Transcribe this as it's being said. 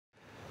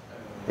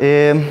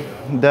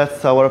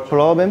That's our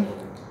problem.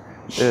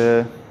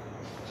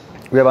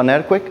 We have an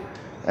earthquake,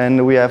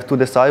 and we have to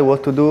decide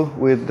what to do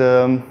with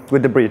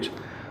the bridge.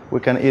 We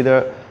can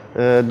either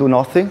do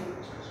nothing,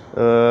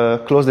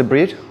 close the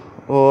bridge,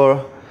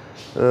 or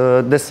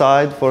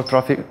decide for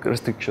traffic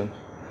restriction.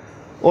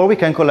 Or we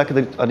can collect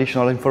the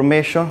additional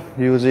information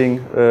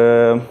using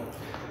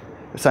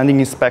sending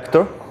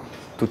inspector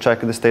to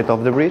check the state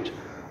of the bridge,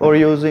 or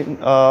using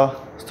a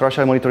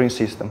structural monitoring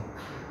system.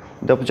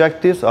 The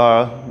objectives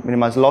are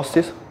minimize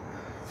losses,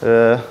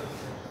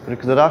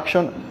 risk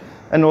reduction,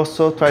 and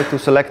also try to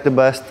select the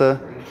best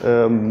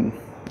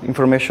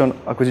information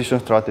acquisition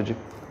strategy.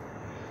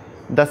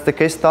 That's the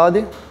case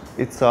study.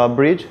 It's a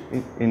bridge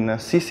in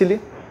Sicily,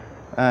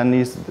 and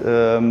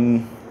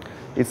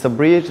it's a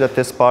bridge that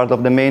is part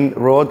of the main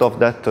road of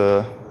that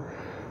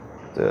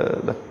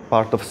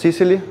part of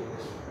Sicily,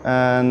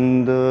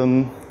 and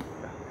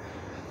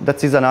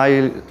that is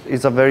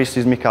a very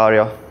seismic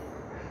area.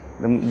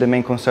 The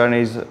main concern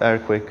is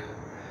earthquake.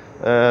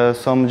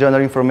 Some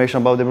general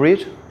information about the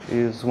bridge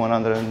is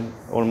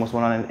almost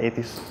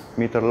 180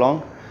 meters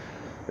long.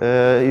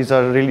 It's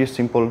a really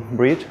simple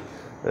bridge.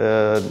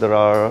 There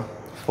are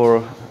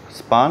 4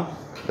 spans.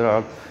 There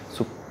are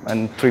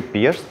and 3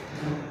 piers.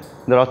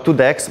 There are 2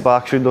 decks, but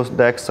actually those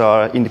decks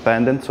are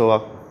independent,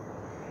 so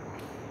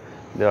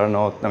they are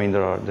not. I mean,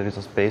 there is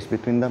a space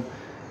between them.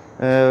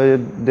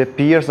 The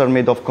piers are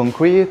made of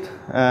concrete,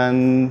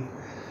 and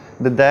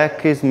the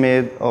deck is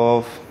made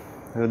of.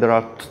 There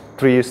are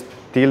 3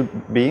 steel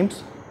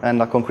beams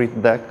and a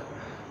concrete deck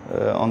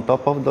on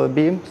top of the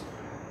beams,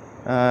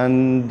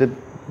 and the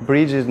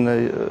bridge is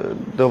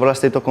the overall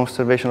state of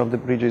conservation of the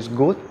bridge is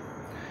good.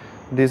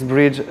 This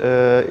bridge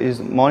is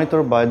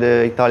monitored by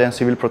the Italian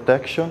Civil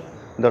Protection.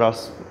 There are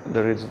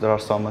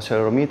some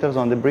accelerometers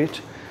on the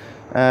bridge,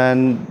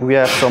 and we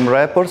have some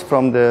reports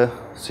from the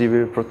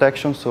Civil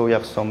Protection. So we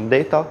have some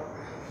data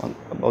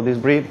about this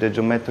bridge, the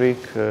geometric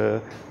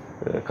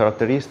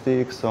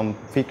characteristics, some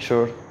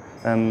pictures.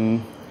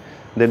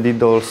 They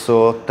did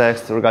also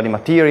tests regarding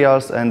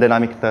materials and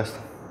dynamic tests.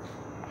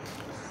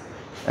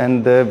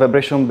 And the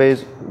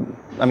vibration-based,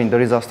 I mean,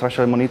 there is a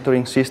structural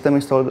monitoring system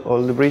installed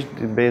on the bridge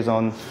based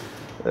on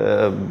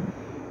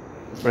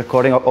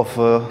recording of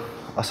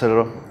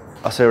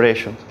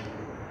acceleration.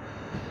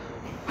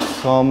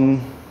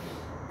 Some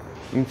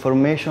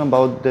information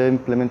about the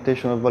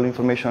implementation of value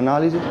information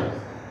analysis.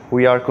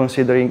 We are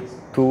considering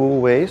 2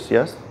 ways,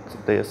 yes,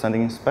 the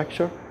sending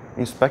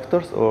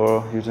inspectors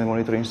or using a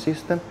monitoring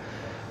system.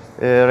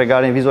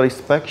 Regarding visual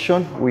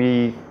inspection,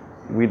 we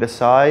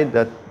decide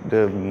that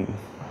the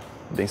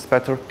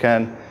inspector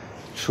can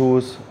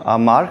choose a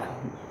mark,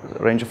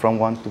 range from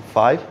 1 to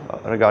 5,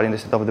 regarding the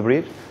state of the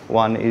bridge.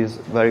 1 is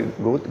very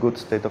good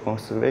state of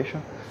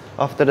conservation.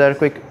 After the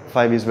earthquake,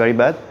 5 is very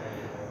bad.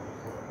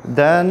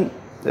 Then,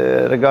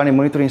 regarding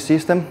monitoring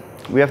system,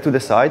 we have to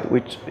decide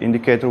which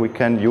indicator we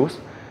can use.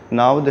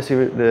 Now, the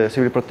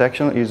civil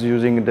protection is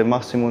using the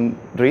maximum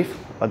drift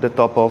at the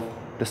top of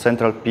the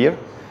central pier,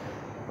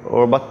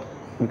 but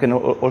we can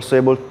also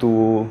able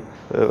to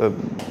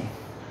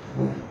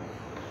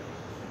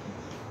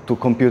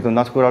compute the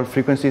natural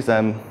frequencies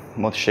and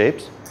mode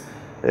shapes.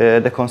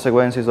 The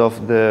consequences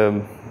of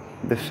the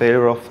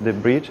failure of the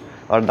bridge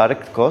are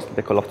direct cost,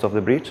 the collapse of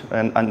the bridge,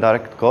 and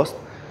indirect cost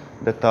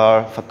that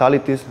are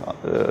fatalities,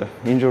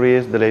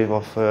 injuries, delay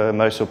of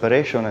emergency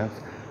operation,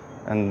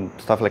 and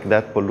stuff like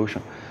that,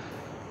 pollution.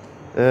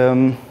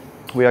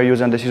 We are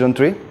using decision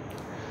tree,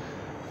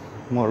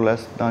 more or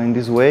less done in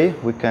this way.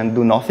 We can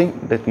do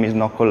nothing, that means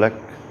not collect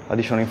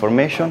additional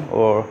information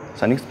or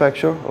send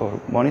inspection or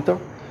monitor.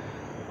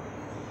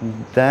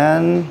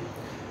 Then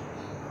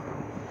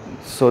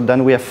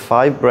we have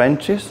 5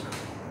 branches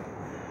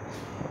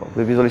of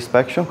the visual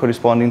inspection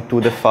corresponding to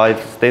the 5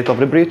 states of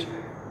the bridge,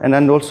 and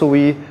then also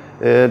we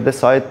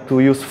decide to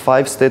use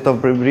 5 states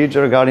of the bridge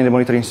regarding the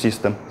monitoring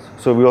system.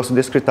 So we also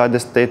discretize the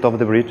state of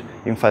the bridge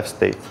in 5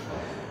 states.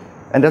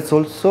 And that's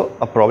also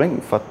a problem.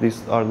 In fact,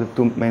 these are the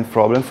 2 main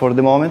problems for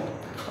the moment.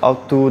 How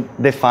to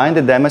define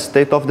the damage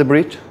state of the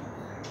bridge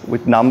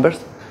with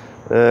numbers,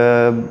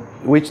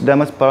 which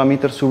damage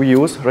parameters should we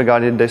use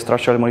regarding the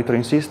structural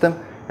monitoring system,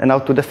 and how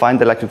to define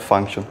the electric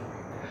function.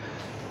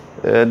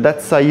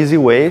 That's an easy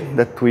way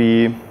that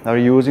we are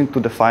using to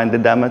define the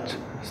damage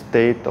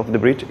state of the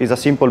bridge. It's a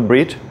simple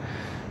bridge.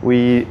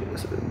 We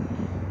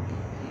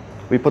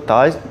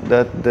hypothesize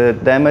that the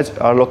damage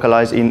are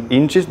localized in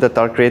inches that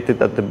are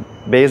created at the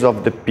base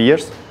of the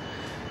piers.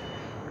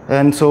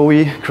 And so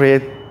we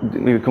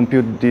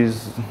compute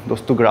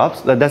those 2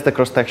 graphs. That's the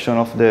cross-section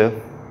of the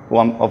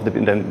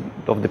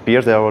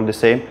piers. They are all the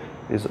same.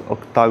 It's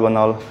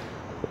octagonal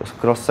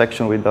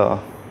cross-section with a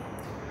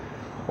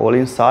hole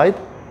inside.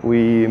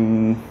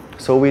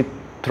 So we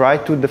try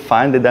to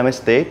define the damage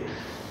state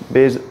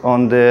based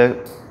on the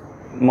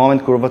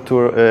moment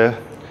curvature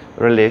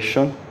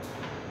relation.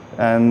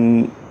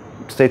 And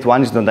state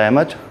 1 is no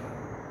damage.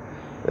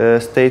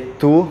 State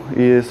 2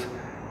 is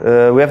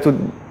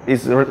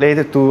is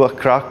related to a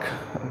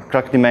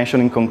crack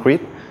dimension in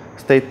concrete.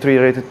 state 3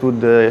 related to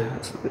the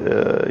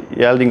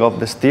yielding of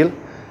the steel,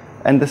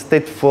 and the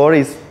state 4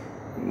 is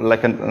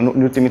like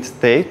an ultimate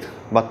state,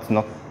 but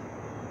not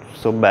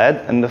so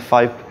bad, and the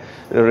 5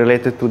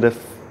 related to the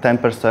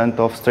 10%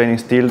 of straining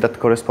steel that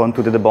correspond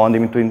to the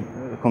bonding between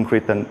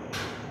concrete and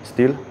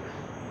steel.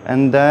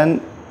 And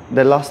then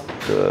the last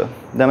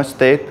damage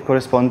state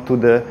corresponds to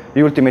the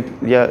ultimate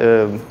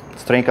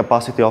strain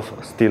capacity of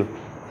steel.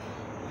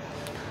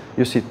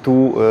 You see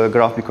two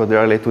graphs because they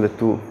are related to the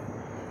two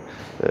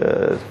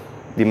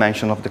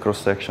dimensions of the cross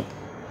section.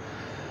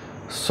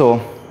 So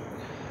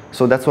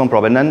that's one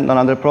problem. And then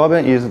another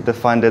problem is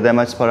define the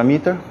damage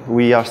parameter.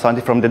 We are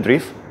starting from the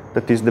drift.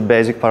 That is the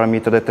basic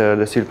parameter that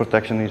the steel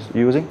protection is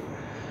using.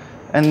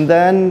 And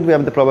then we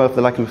have the problem of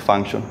the likelihood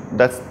function.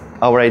 That's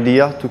our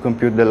idea to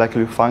compute the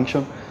likelihood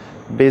function.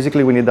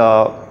 Basically, we need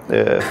a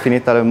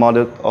finite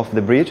model of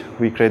the bridge.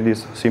 We create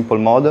this simple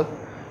model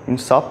in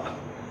SAP.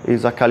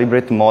 It's a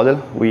calibrated model.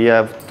 We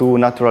have two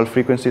natural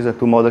frequencies and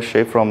two model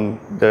shapes from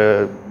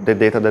the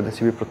data that the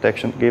civil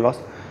protection gave us.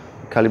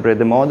 Calibrate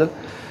the model.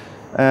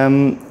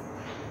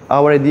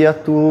 Our idea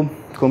to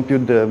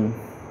compute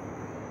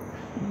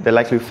the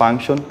likelihood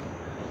function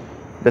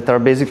that are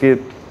basically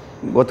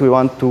what we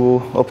want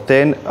to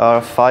obtain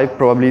are 5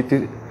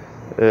 probability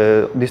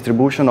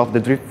distribution of the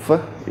drift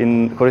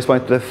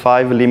corresponding to the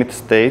 5 limit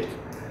states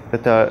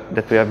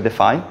that we have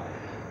defined.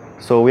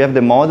 So we have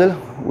the model.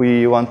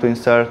 We want to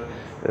insert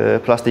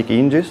plastic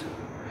hinges,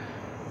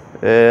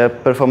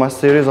 perform a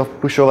series of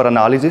pushover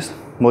analysis,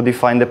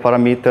 modifying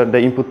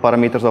the input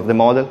parameters of the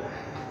model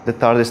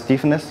that are the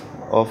stiffness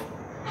of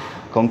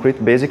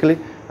concrete basically,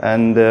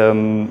 and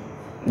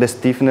the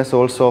stiffness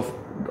also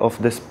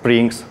of the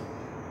springs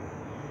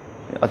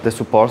at the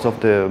supports of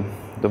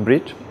the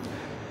bridge.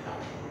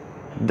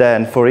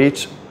 Then for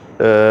each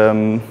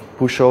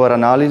pushover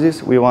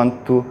analysis, we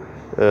want to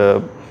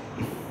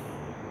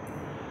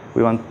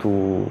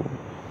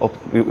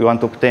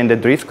obtain the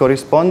drift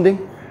corresponding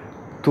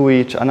to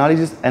each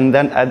analysis, and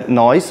then add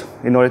noise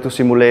in order to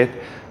simulate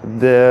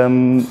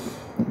the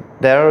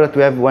error that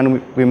we have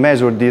when we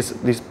measure this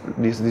drift,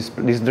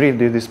 this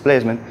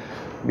displacement,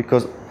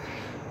 because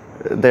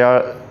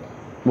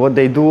what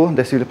they do,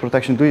 the civil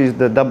protection do, is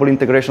the double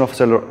integration of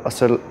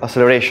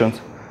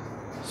accelerations.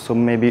 So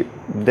maybe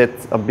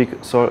that's a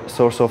big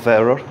source of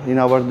error in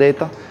our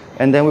data.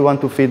 And then we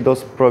want to feed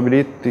those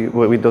probability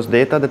with those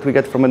data that we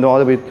get from a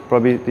model with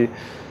probability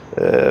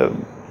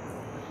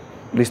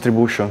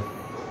distribution.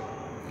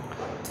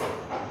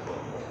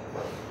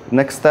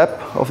 Next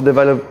step of the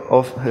value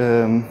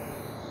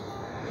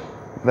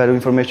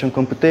information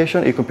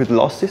computation, you compute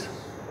losses,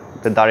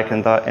 the direct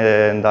and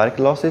indirect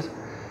losses.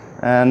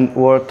 And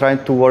we're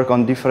trying to work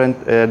on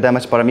different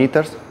damage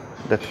parameters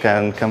that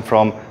can come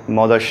from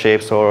model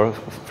shapes or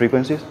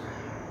frequencies,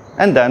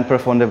 and then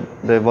perform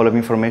the volume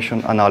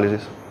information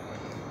analysis.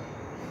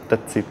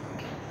 That's it.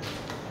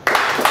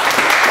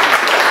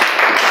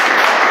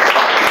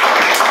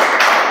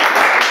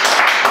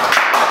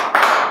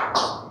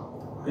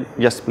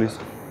 Yes, please.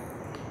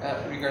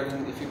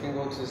 Regarding, if you can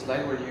go to the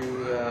slide where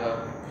you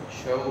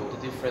show the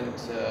different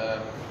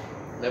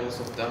levels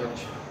of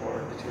damage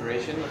or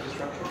deterioration of the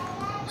structure.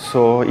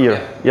 So here,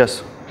 yeah.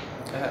 Yes.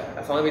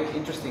 I found it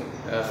interesting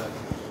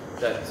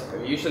that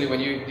usually when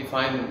you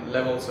define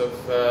levels of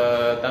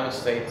damage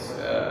states,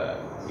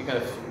 you kind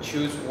of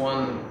choose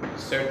one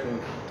certain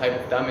type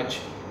of damage,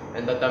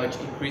 and that damage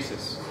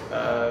increases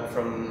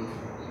from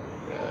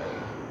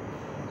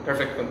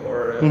perfect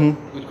or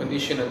good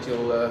condition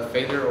until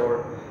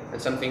failure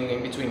and something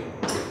in between.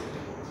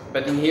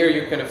 But in here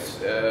you're kind of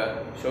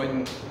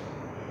showing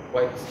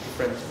quite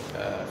different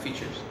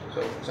features.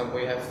 So for example,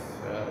 you have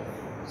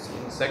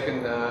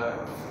second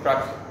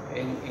crack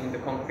in the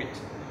concrete,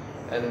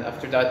 and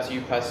after that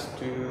you pass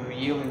to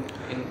yield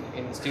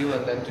in steel,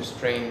 and then to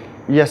strain.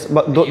 Yes,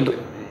 but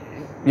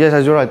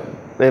yes, you're right.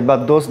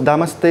 But those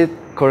damage states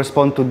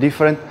correspond to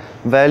different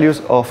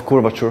values of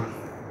curvature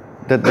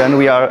that then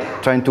we are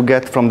trying to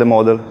get from the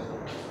model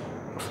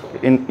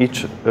in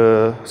each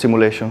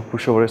simulation,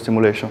 pushover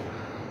simulation.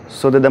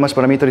 So the damage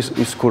parameter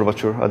is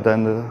curvature at the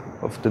end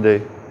of the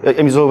day.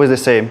 It's always the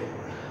same.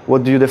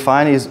 What you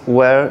define is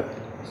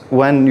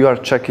when you are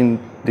checking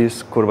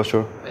this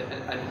curvature.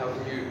 And how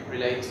do you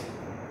relate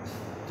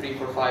 3,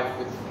 4, 5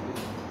 with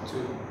 2?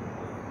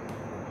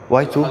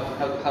 Why so 2?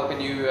 How can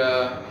you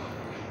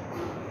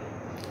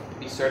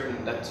be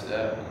certain that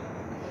the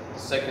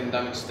second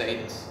damage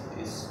state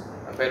is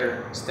a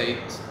better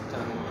state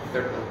than the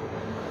third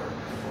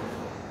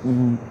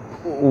one?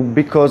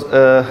 Because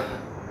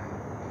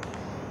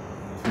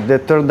the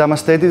third damage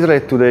state is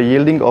related to the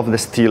yielding of the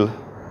steel.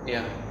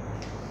 Yeah.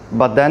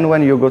 But then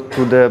when you go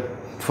to the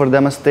fourth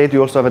damage state,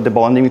 you also have the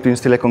bonding between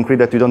steel and concrete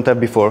that you don't have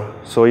before.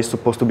 So it's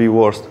supposed to be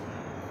worse.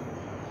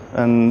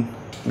 And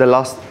the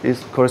last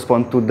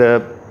corresponds to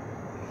the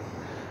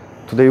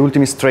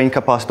ultimate strain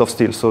capacity of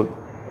steel. So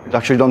you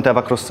actually don't have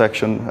a cross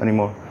section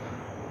anymore.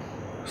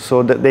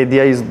 So the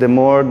idea is the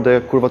more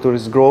the curvature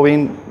is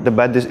growing, the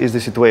better is the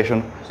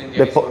situation. So in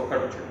the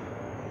curvature?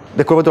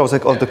 The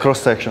curvature of the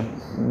cross section.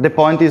 The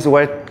point is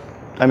where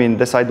I mean,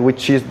 decide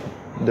which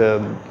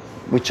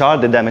are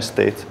the damage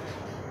states.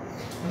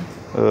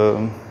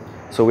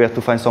 So we have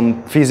to find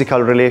some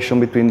physical relation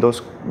between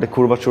those, the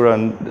curvature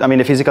and, I mean,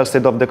 the physical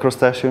state of the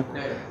crustaceo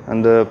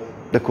and the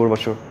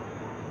curvature.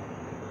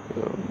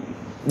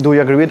 Do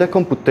you agree with the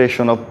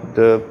computation of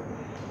the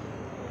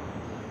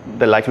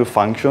likelihood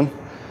function?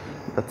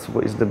 That's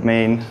what is the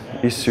main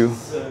issue.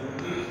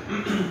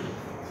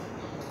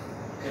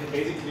 Can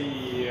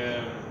basically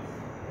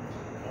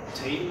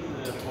obtain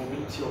the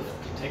probability of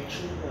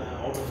detection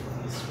out of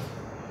these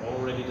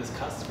already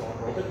discussed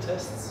robot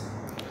tests,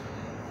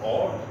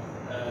 or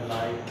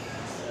like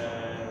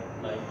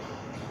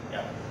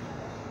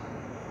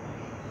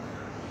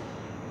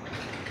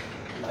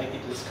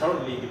it is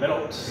currently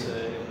developed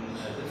in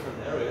different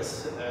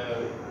areas,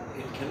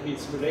 it can be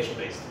simulation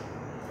based,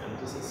 and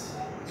this is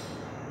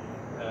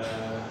I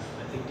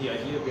think the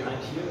idea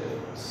behind here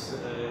is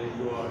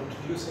you are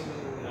introducing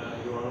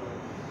in your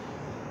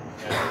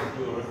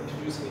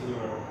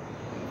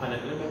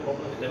finite element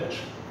problem the damage,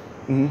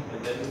 and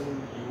then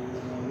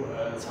you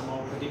somehow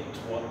predict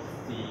what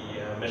the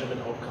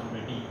measurement outcome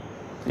will be.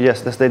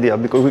 Yes, that's the idea,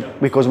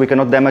 because we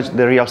cannot damage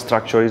the real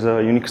structure. It's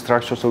a unique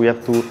structure, so we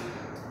have to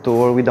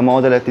work with a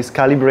model that is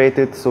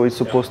calibrated, so it's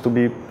supposed to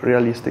be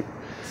realistic.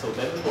 So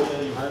then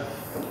you have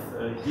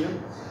here,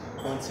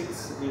 0.6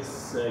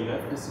 is you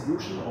have a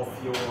distribution of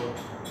your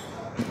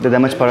the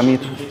damage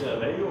parameter. Indicator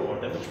value or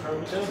damage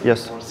parameter,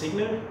 yes, or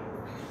signal,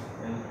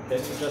 and then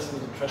you just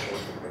need a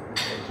threshold,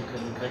 and you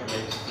can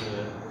calculate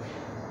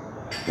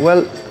the.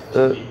 Well,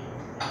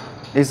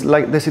 it's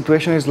like the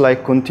situation is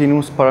like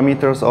continuous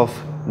parameters of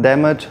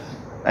damage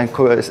and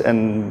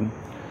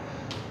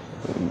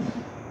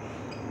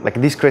like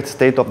discrete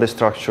state of the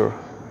structure.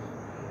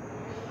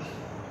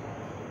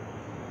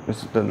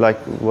 It's like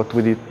what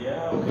we did.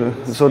 Yeah,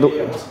 so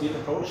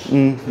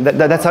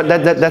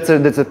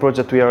that's a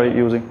project we are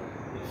using.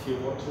 If you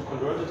want to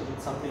convert it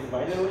into something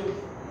binary,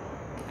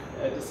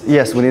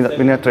 yes, we need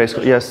a trace.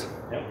 Yes,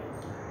 yeah.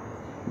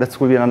 That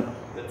will be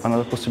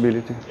another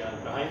possibility. Yeah,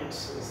 behind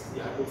is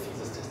the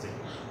hypothesis testing.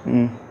 If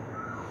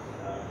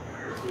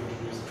you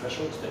introduce a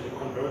threshold, then you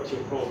convert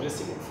your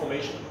probabilistic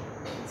information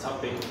in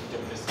something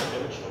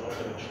damage or not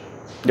damage.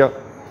 Yeah.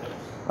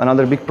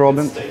 Another big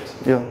problem. State,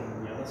 yeah.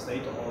 The other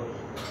state, or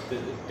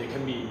there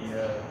can be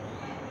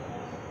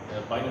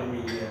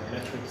binary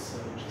metrics,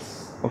 which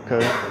is okay.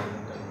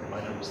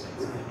 Binary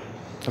states.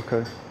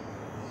 Okay.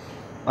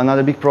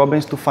 Another big problem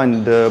is to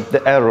find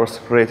the errors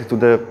related to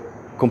the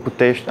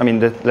computation. I mean,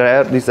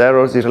 these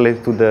errors is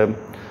related to the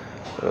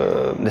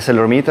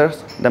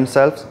accelerometers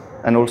themselves,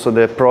 and also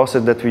the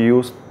process that we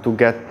use to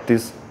get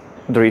this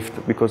drift,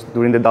 because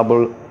during the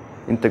double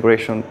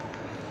integration,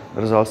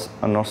 the results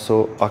are not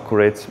so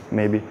accurate,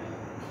 maybe.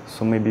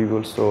 So maybe we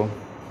will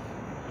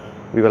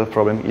have a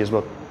problem here as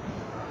well.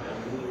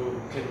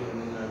 You can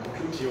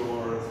compute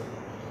your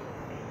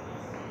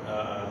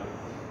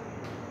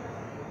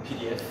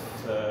PDF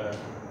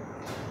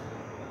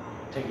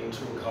taking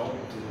into account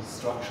the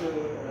structural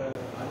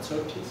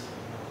uncertainties,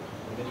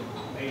 and then you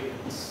made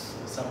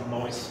some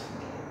noise.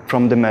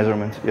 From the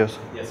measurement, yes.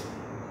 Yes,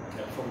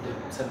 yeah, from the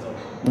sensor.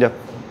 Yeah.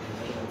 From the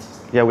measurement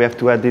system. Yeah, we have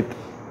to add it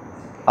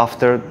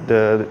after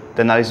the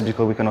analysis,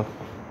 because we cannot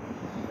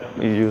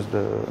use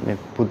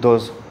put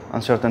those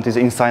uncertainties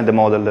inside the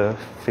model, the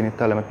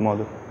finite element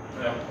model.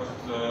 Yeah, but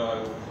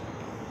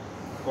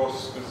of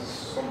course this is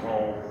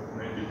somehow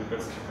maybe the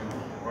best you can do,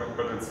 right?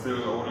 But it's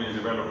still only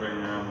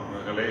developing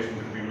a relation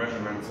between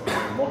measurements and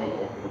the model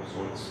output,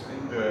 so it's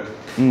in the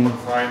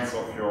confines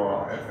of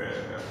your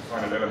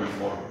finite element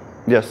model.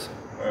 Yes.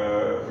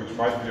 Which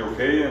might be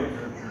okay, and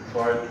you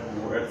try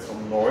to add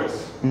some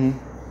noise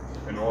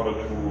in order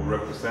to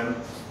represent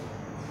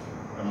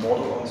a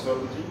model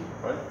uncertainty,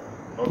 right?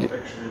 Not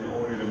actually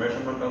only the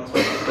measurement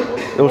uncertainty,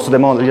 but also the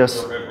model,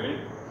 yes.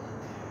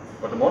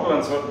 But the model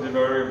uncertainty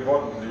very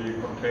importantly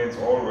contains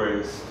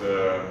always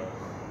the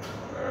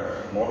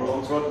model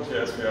uncertainty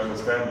as we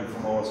understand it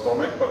from our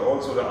stomach, but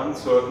also the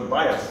uncertain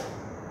bias.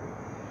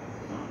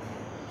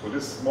 So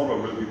this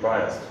model will be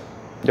biased.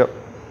 Yep.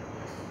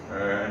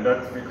 And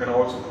that we can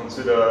also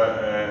consider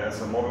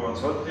as a model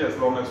uncertainty. As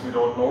long as we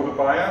don't know the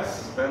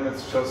bias, then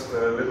it's just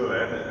a little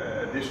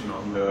addition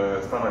on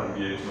the standard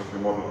deviation of the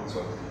model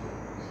uncertainty,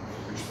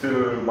 which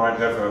still might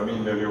have a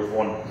mean value of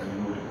 1 when you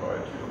multiply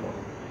it to your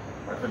model.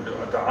 I think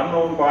the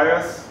unknown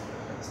bias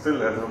still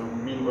has a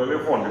mean value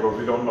of 1 because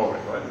we don't know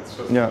it, right? It's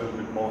just a little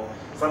bit more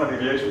standard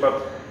deviation.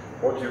 But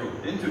what you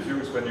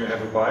introduce when you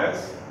have a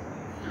bias,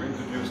 you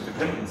introduce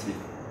dependency.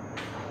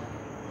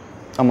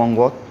 Among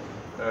what?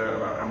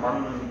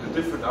 Among the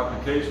different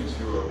applications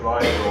you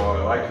apply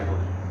your likelihood.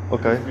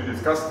 Okay. We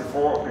discussed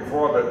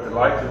before that the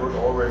likelihood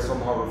always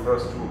somehow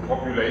refers to a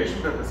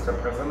population that is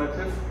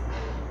representative.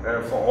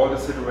 For all the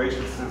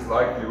situations, this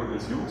likelihood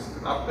is used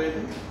in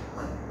updating.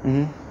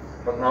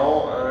 But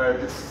now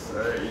you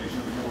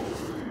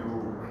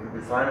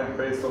define it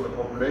based on the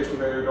population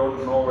where you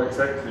don't know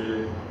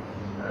exactly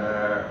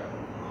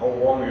how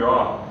wrong you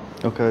are.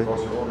 Okay.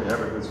 Because you only have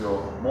it with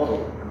your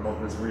model and not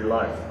with real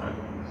life. Right?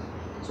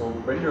 So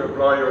when you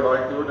apply your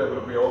likelihood, there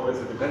will be always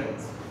a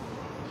dependence.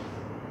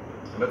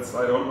 And that's,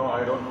 I don't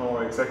know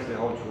exactly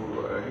how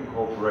to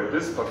incorporate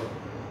this, but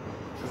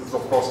this is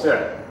of course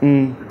there.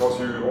 Because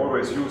you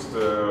always use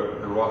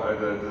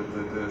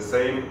the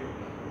same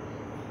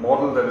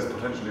model that is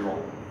potentially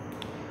wrong.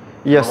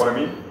 Yes. You know what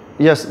I mean?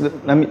 Yes,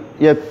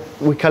 yeah,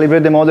 we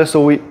calibrate the model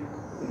so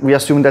we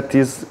assume that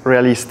is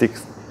realistic.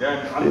 Yeah,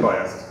 and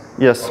unbiased.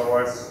 Yes.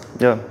 Otherwise.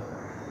 Yeah.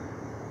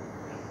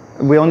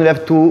 We only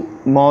have two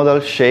model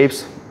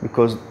shapes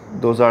because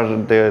those are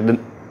the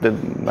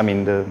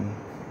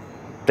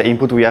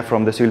input we have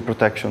from the civil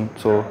protection.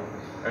 So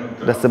and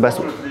that's the best.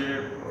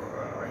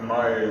 In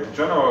my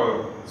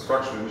general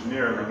structural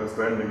engineering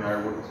understanding, I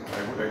would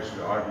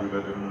actually argue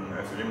that in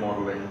FEM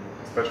modeling,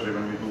 especially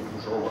when we do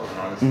pushover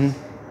analysis,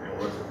 we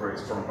always have very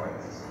strong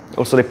biases.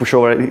 Also the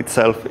pushover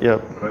itself, yeah.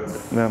 So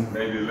that's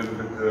maybe a little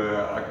bit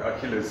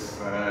Achilles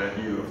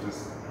heel of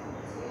this.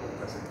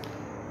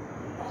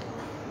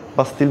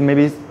 But still,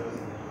 maybe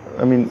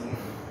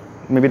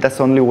that's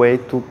the only way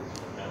to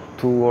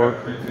work.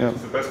 Yeah,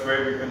 it's the best way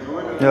we can do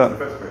it, and yeah. it's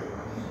the best way.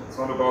 It's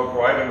not about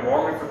right and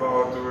wrong, it's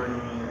about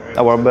doing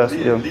our best,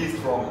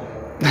 least wrong.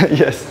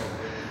 Yes.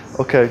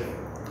 Okay.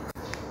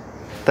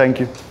 Thank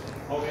you.